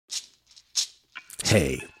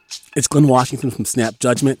Hey, it's Glenn Washington from Snap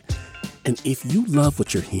Judgment. And if you love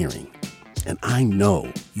what you're hearing, and I know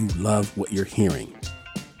you love what you're hearing,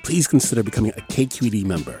 please consider becoming a KQED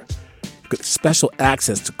member. You get special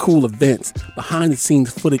access to cool events,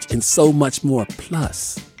 behind-the-scenes footage, and so much more.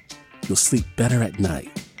 Plus, you'll sleep better at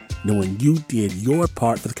night knowing you did your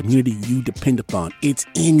part for the community you depend upon. It's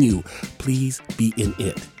in you. Please be in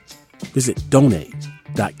it. Visit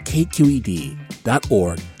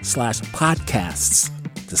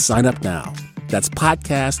donate.kqed.org/podcasts to sign up now. That's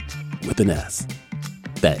podcast with an S.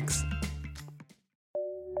 Thanks.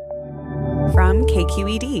 From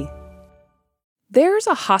KQED. There's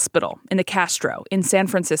a hospital in the Castro in San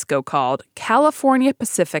Francisco called California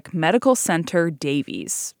Pacific Medical Center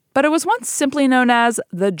Davies, but it was once simply known as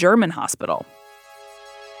the German Hospital.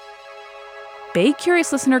 Bay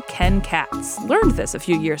Curious listener Ken Katz learned this a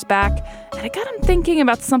few years back, and it got him thinking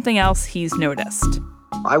about something else he's noticed.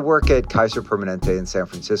 I work at Kaiser Permanente in San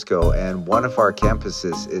Francisco, and one of our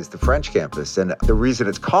campuses is the French campus. And the reason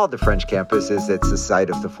it's called the French campus is it's the site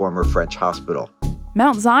of the former French hospital.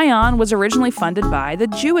 Mount Zion was originally funded by the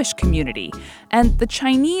Jewish community, and the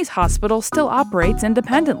Chinese hospital still operates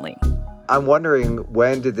independently. I'm wondering,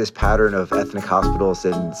 when did this pattern of ethnic hospitals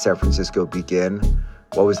in San Francisco begin?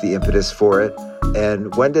 What was the impetus for it?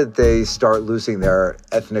 And when did they start losing their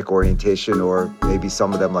ethnic orientation, or maybe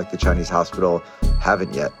some of them, like the Chinese hospital,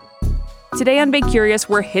 haven't yet? Today on Bay Curious,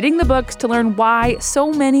 we're hitting the books to learn why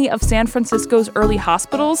so many of San Francisco's early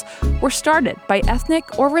hospitals were started by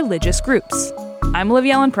ethnic or religious groups. I'm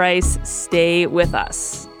Olivia Allen Price. Stay with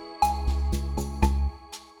us.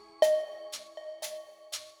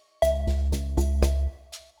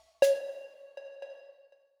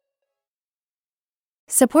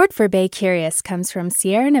 Support for Bay Curious comes from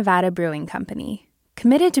Sierra Nevada Brewing Company,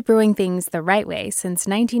 committed to brewing things the right way since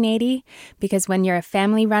 1980, because when you're a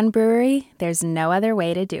family-run brewery, there's no other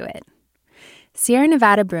way to do it. Sierra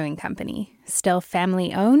Nevada Brewing Company, still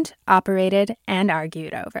family-owned, operated, and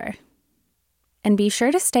argued over. And be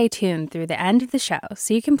sure to stay tuned through the end of the show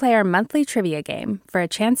so you can play our monthly trivia game for a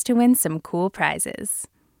chance to win some cool prizes.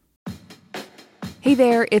 Hey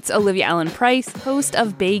there, it's Olivia Allen Price, host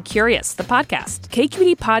of Bay Curious, the podcast.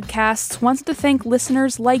 KQED Podcasts wants to thank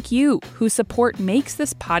listeners like you whose support makes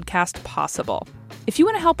this podcast possible. If you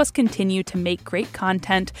want to help us continue to make great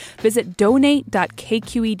content, visit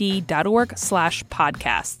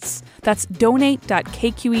donate.kqed.org/podcasts. That's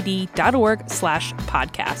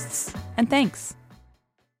donate.kqed.org/podcasts. And thanks.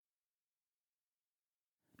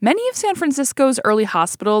 Many of San Francisco's early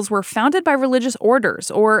hospitals were founded by religious orders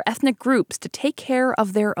or ethnic groups to take care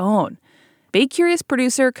of their own. Bay Curious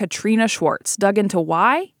producer Katrina Schwartz dug into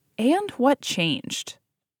why and what changed.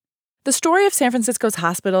 The story of San Francisco's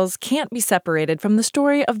hospitals can't be separated from the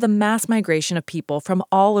story of the mass migration of people from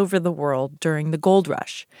all over the world during the gold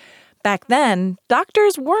rush. Back then,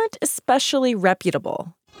 doctors weren't especially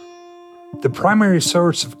reputable. The primary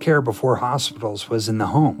source of care before hospitals was in the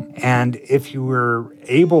home. And if you were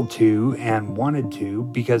able to and wanted to,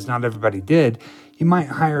 because not everybody did, you might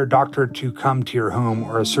hire a doctor to come to your home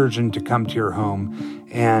or a surgeon to come to your home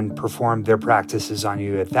and perform their practices on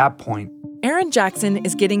you at that point. Aaron Jackson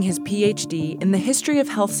is getting his PhD in the history of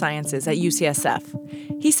health sciences at UCSF.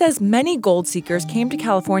 He says many gold seekers came to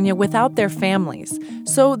California without their families,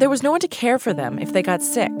 so there was no one to care for them if they got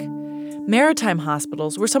sick. Maritime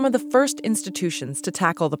hospitals were some of the first institutions to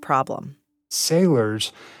tackle the problem.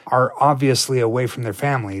 Sailors are obviously away from their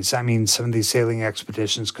families. I mean, some of these sailing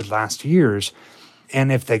expeditions could last years.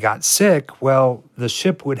 And if they got sick, well, the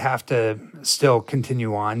ship would have to still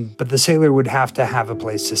continue on, but the sailor would have to have a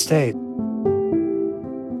place to stay.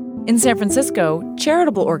 In San Francisco,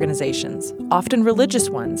 charitable organizations, often religious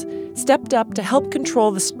ones, stepped up to help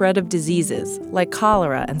control the spread of diseases like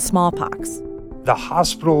cholera and smallpox. The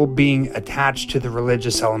hospital being attached to the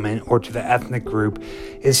religious element or to the ethnic group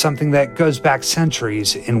is something that goes back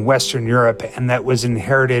centuries in Western Europe and that was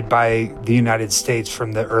inherited by the United States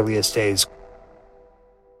from the earliest days.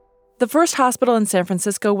 The first hospital in San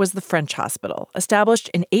Francisco was the French Hospital, established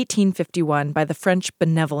in 1851 by the French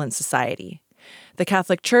Benevolent Society. The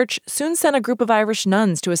Catholic Church soon sent a group of Irish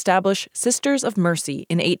nuns to establish Sisters of Mercy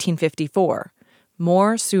in 1854.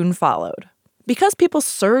 More soon followed. Because people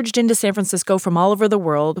surged into San Francisco from all over the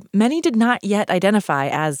world, many did not yet identify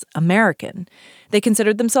as American. They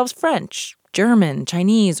considered themselves French, German,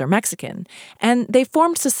 Chinese, or Mexican, and they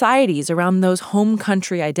formed societies around those home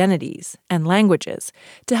country identities and languages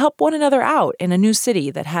to help one another out in a new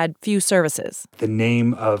city that had few services. The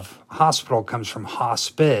name of hospital comes from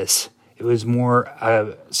hospice. It was more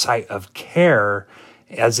a site of care,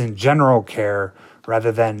 as in general care,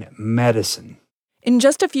 rather than medicine. In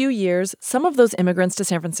just a few years, some of those immigrants to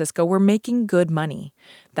San Francisco were making good money.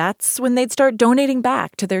 That's when they'd start donating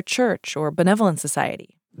back to their church or benevolent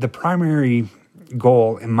society. The primary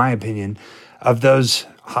goal, in my opinion, of those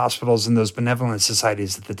hospitals and those benevolent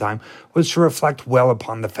societies at the time was to reflect well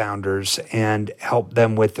upon the founders and help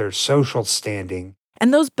them with their social standing.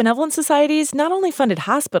 And those benevolent societies not only funded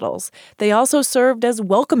hospitals, they also served as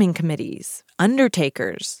welcoming committees,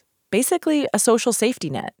 undertakers, basically a social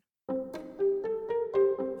safety net.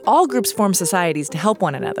 All groups formed societies to help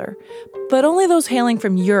one another, but only those hailing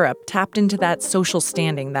from Europe tapped into that social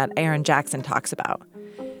standing that Aaron Jackson talks about.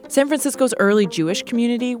 San Francisco's early Jewish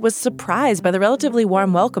community was surprised by the relatively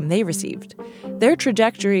warm welcome they received. Their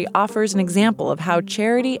trajectory offers an example of how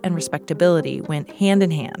charity and respectability went hand in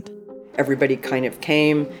hand. Everybody kind of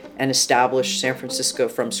came and established San Francisco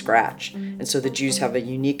from scratch, and so the Jews have a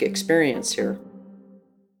unique experience here.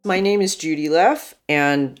 My name is Judy Leff,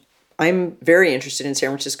 and I'm very interested in San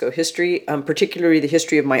Francisco history, particularly the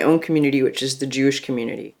history of my own community, which is the Jewish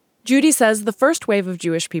community. Judy says the first wave of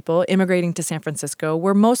Jewish people immigrating to San Francisco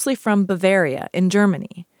were mostly from Bavaria in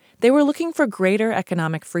Germany. They were looking for greater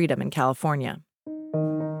economic freedom in California.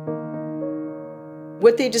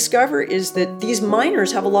 What they discover is that these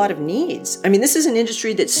miners have a lot of needs. I mean, this is an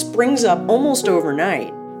industry that springs up almost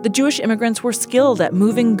overnight. The Jewish immigrants were skilled at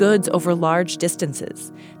moving goods over large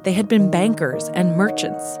distances. They had been bankers and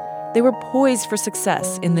merchants. They were poised for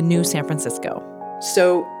success in the new San Francisco.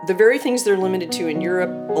 So the very things they're limited to in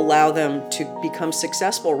Europe allow them to become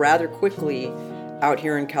successful rather quickly out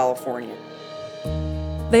here in California.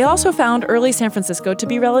 They also found early San Francisco to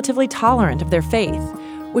be relatively tolerant of their faith,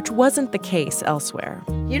 which wasn't the case elsewhere.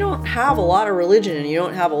 You don't have a lot of religion and you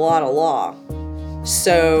don't have a lot of law.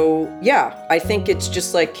 So, yeah, I think it's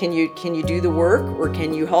just like, can you do the work, or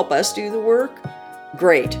can you help us do the work?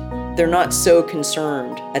 Great. They're not so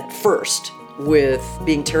concerned at first with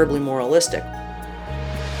being terribly moralistic.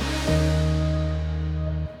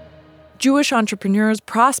 Jewish entrepreneurs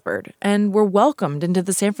prospered and were welcomed into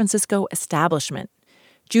the San Francisco establishment.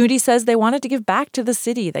 Judy says they wanted to give back to the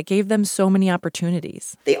city that gave them so many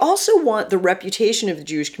opportunities. They also want the reputation of the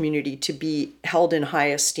Jewish community to be held in high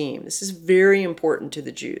esteem. This is very important to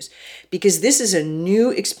the Jews because this is a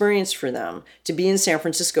new experience for them to be in San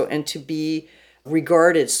Francisco and to be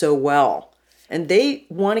regarded so well. And they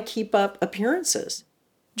want to keep up appearances.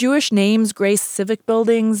 Jewish names grace civic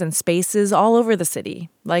buildings and spaces all over the city,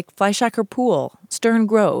 like Fleischacker Pool, Stern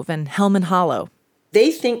Grove, and Hellman Hollow. They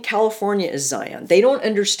think California is Zion. They don't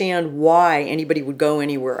understand why anybody would go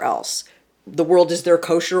anywhere else. The world is their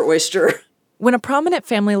kosher oyster. When a prominent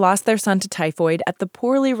family lost their son to typhoid at the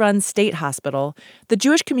poorly run state hospital, the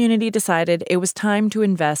Jewish community decided it was time to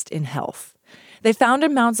invest in health. They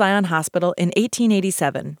founded Mount Zion Hospital in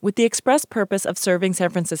 1887 with the express purpose of serving San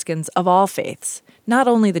Franciscans of all faiths, not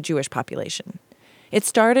only the Jewish population. It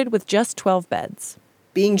started with just 12 beds.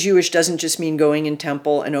 Being Jewish doesn't just mean going in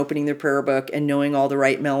temple and opening their prayer book and knowing all the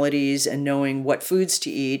right melodies and knowing what foods to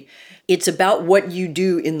eat. It's about what you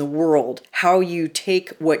do in the world, how you take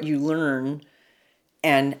what you learn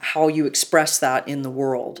and how you express that in the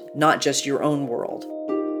world, not just your own world.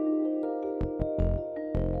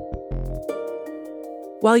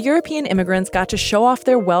 While European immigrants got to show off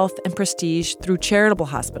their wealth and prestige through charitable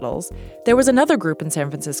hospitals, there was another group in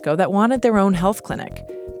San Francisco that wanted their own health clinic,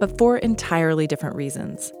 but for entirely different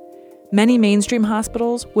reasons. Many mainstream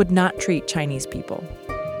hospitals would not treat Chinese people.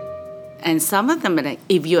 And some of them,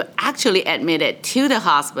 if you actually admitted to the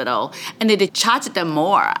hospital, and they charge them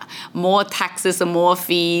more taxes and more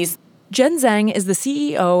fees. Jen Zhang is the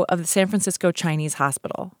CEO of the San Francisco Chinese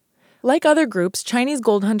Hospital. Like other groups, Chinese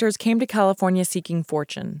gold hunters came to California seeking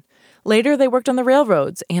fortune. Later, they worked on the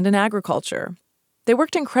railroads and in agriculture. They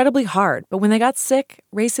worked incredibly hard, but when they got sick,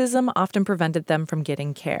 racism often prevented them from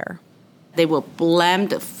getting care. They were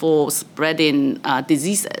blamed for spreading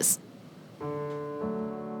diseases.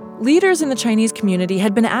 Leaders in the Chinese community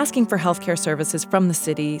had been asking for healthcare services from the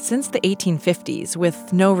city since the 1850s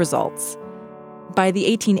with no results. By the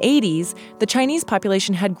 1880s, the Chinese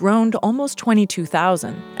population had grown to almost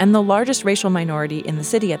 22,000 and the largest racial minority in the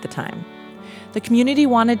city at the time. The community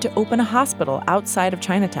wanted to open a hospital outside of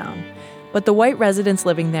Chinatown, but the white residents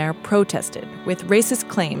living there protested with racist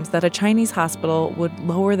claims that a Chinese hospital would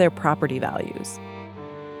lower their property values.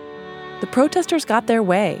 The protesters got their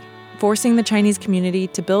way, forcing the Chinese community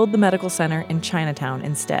to build the medical center in Chinatown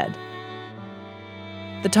instead.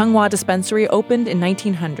 The Tunghua Dispensary opened in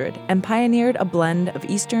 1900 and pioneered a blend of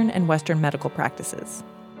Eastern and Western medical practices.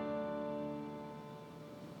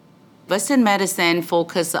 Western medicine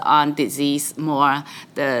focuses on disease more.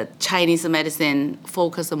 The Chinese medicine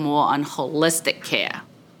focuses more on holistic care.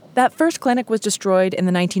 That first clinic was destroyed in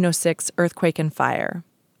the 1906 earthquake and fire.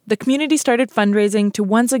 The community started fundraising to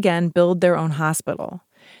once again build their own hospital.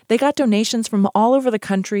 They got donations from all over the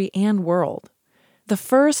country and world. The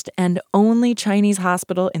first and only Chinese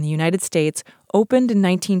hospital in the United States opened in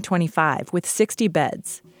 1925 with 60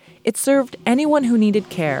 beds. It served anyone who needed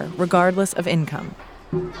care, regardless of income.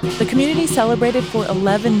 The community celebrated for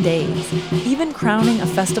 11 days, even crowning a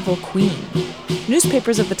festival queen.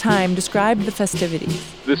 Newspapers of the time described the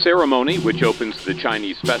festivities. The ceremony, which opens the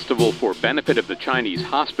Chinese festival for benefit of the Chinese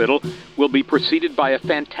hospital, will be preceded by a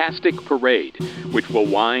fantastic parade, which will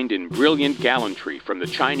wind in brilliant gallantry from the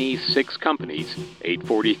Chinese 6 companies,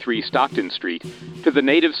 843 Stockton Street, to the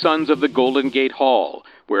native sons of the Golden Gate Hall,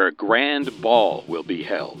 where a grand ball will be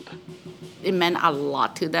held. It meant a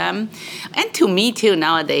lot to them. And to me, too,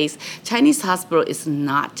 nowadays, Chinese hospital is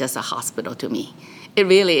not just a hospital to me. It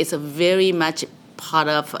really is a very much part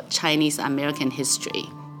of Chinese-American history.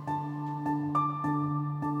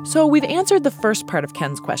 So we've answered the first part of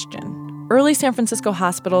Ken's question. Early San Francisco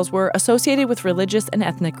hospitals were associated with religious and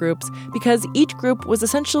ethnic groups because each group was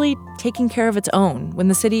essentially taking care of its own when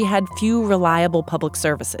the city had few reliable public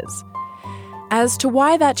services. As to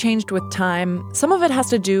why that changed with time, some of it has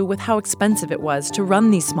to do with how expensive it was to run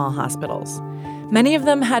these small hospitals. Many of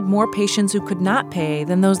them had more patients who could not pay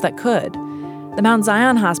than those that could. The Mount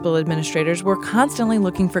Zion Hospital administrators were constantly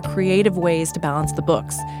looking for creative ways to balance the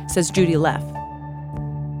books, says Judy Leff.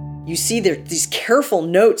 You see there these careful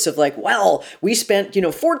notes of like, well, we spent,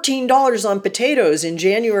 $14 on potatoes in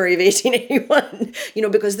January of 1881,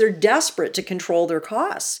 because they're desperate to control their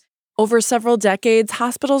costs. Over several decades,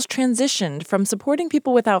 hospitals transitioned from supporting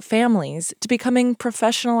people without families to becoming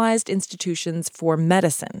professionalized institutions for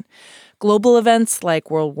medicine. Global events like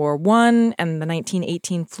World War I and the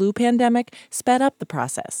 1918 flu pandemic sped up the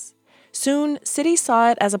process. Soon, cities saw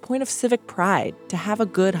it as a point of civic pride to have a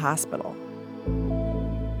good hospital.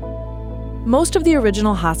 Most of the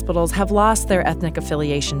original hospitals have lost their ethnic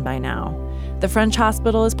affiliation by now. The French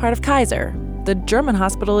hospital is part of Kaiser. The German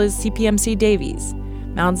hospital is CPMC Davies.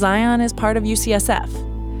 Mount Zion is part of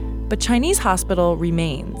UCSF. But Chinese hospital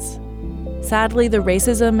remains. Sadly, the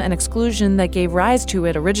racism and exclusion that gave rise to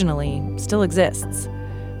it originally still exists.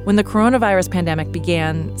 When the coronavirus pandemic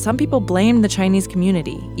began, some people blamed the Chinese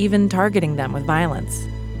community, even targeting them with violence.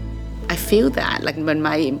 I feel that, like when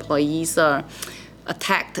my employees are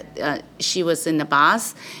attacked, she was in the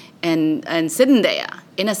bus and sitting there.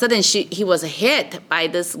 In a sudden, he was hit by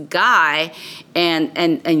this guy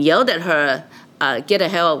and yelled at her, get the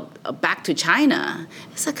hell back to China.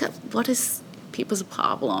 It's like, what is people's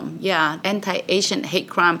problem? Yeah, anti-Asian hate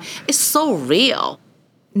crime is so real.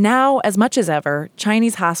 Now, as much as ever,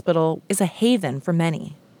 Chinese hospital is a haven for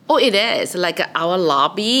many. Oh, it is. Like our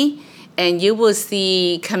lobby, and you will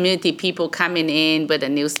see community people coming in with a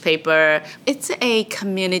newspaper. It's a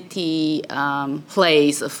community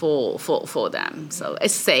place for them. So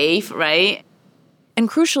it's safe, right? And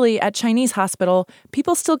crucially, at Chinese hospital,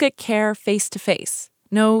 people still get care face-to-face.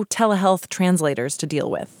 No telehealth translators to deal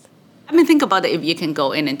with. I mean, think about it if you can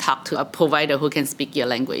go in and talk to a provider who can speak your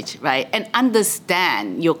language, right? And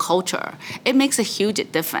understand your culture. It makes a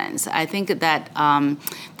huge difference. I think that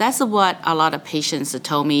that's what a lot of patients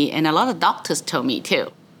told me and a lot of doctors told me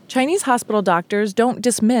too. Chinese hospital doctors don't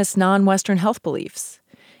dismiss non-Western health beliefs.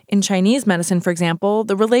 In Chinese medicine, for example,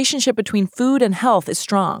 the relationship between food and health is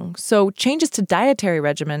strong, so changes to dietary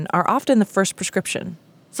regimen are often the first prescription.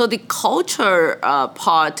 So the culture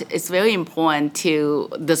part is very important to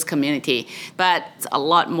this community, but it's a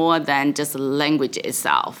lot more than just language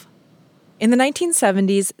itself. In the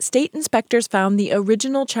 1970s, state inspectors found the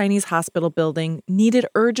original Chinese hospital building needed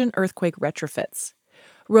urgent earthquake retrofits.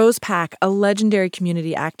 Rose Pak, a legendary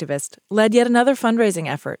community activist, led yet another fundraising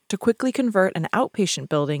effort to quickly convert an outpatient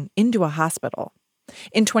building into a hospital.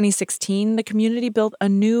 In 2016, the community built a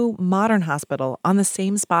new, modern hospital on the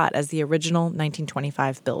same spot as the original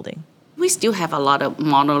 1925 building. We still have a lot of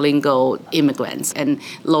monolingual immigrants and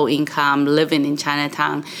low income living in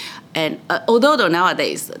Chinatown. And although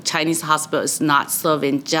nowadays Chinese hospital is not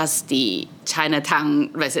serving just the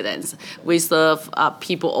Chinatown residents, we serve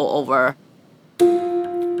people all over.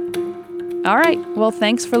 All right. Well,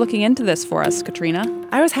 thanks for looking into this for us, Katrina.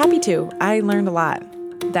 I was happy to. I learned a lot.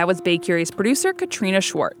 That was Bay Curious producer Katrina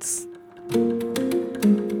Schwartz.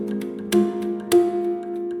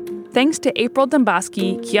 Thanks to April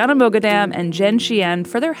Domboski, Kiana Mogadam, and Jen Chien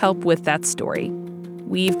for their help with that story.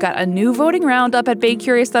 We've got a new voting round up at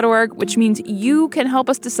baycurious.org, which means you can help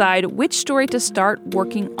us decide which story to start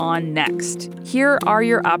working on next. Here are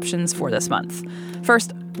your options for this month.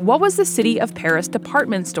 First, what was the City of Paris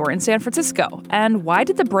department store in San Francisco, and why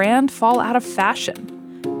did the brand fall out of fashion?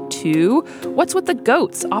 2. What's with the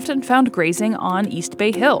goats often found grazing on East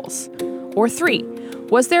Bay Hills? Or 3.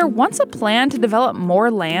 Was there once a plan to develop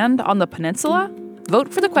more land on the peninsula?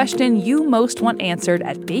 Vote for the question you most want answered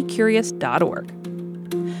at baycurious.org.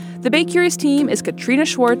 The Bay Curious team is Katrina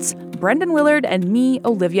Schwartz, Brendan Willard, and me,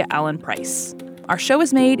 Olivia Allen Price. Our show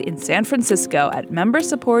is made in San Francisco at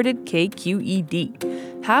member-supported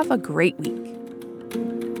KQED. Have a great week.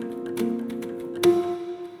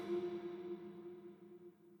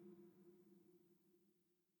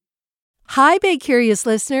 Hi, Bay Curious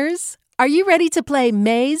listeners. Are you ready to play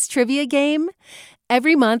May's trivia game?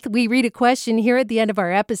 Every month, we read a question here at the end of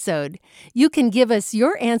our episode. You can give us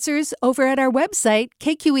your answers over at our website,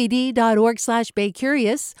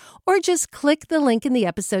 kqed.org/baycurious, or just click the link in the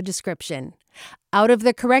episode description. Out of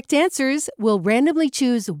the correct answers, we'll randomly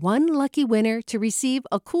choose one lucky winner to receive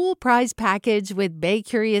a cool prize package with Bay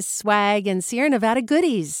Curious swag and Sierra Nevada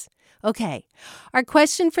goodies. Okay, our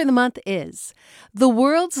question for the month is, the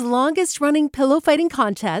world's longest-running pillow fighting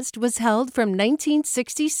contest was held from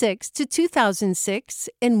 1966 to 2006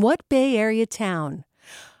 in what Bay Area town?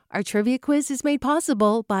 Our trivia quiz is made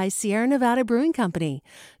possible by Sierra Nevada Brewing Company.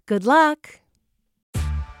 Good luck!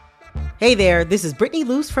 Hey there, this is Brittany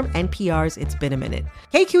Luce from NPR's It's Been a Minute.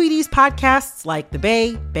 KQED's podcasts like The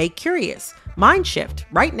Bay, Bay Curious, Mind Shift,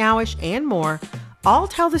 Right Nowish, and more all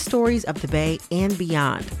tell the stories of the Bay and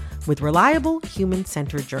beyond, with reliable,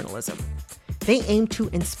 human-centered journalism. They aim to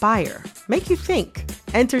inspire, make you think,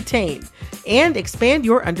 entertain, and expand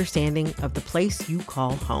your understanding of the place you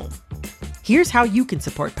call home. Here's how you can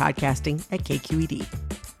support podcasting at KQED.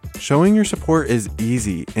 Showing your support is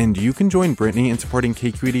easy, and you can join Brittany in supporting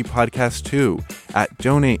KQED Podcast too at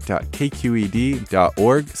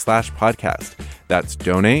donate.kqed.org/podcast. That's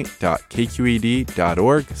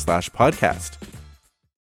donate.kqed.org/podcast.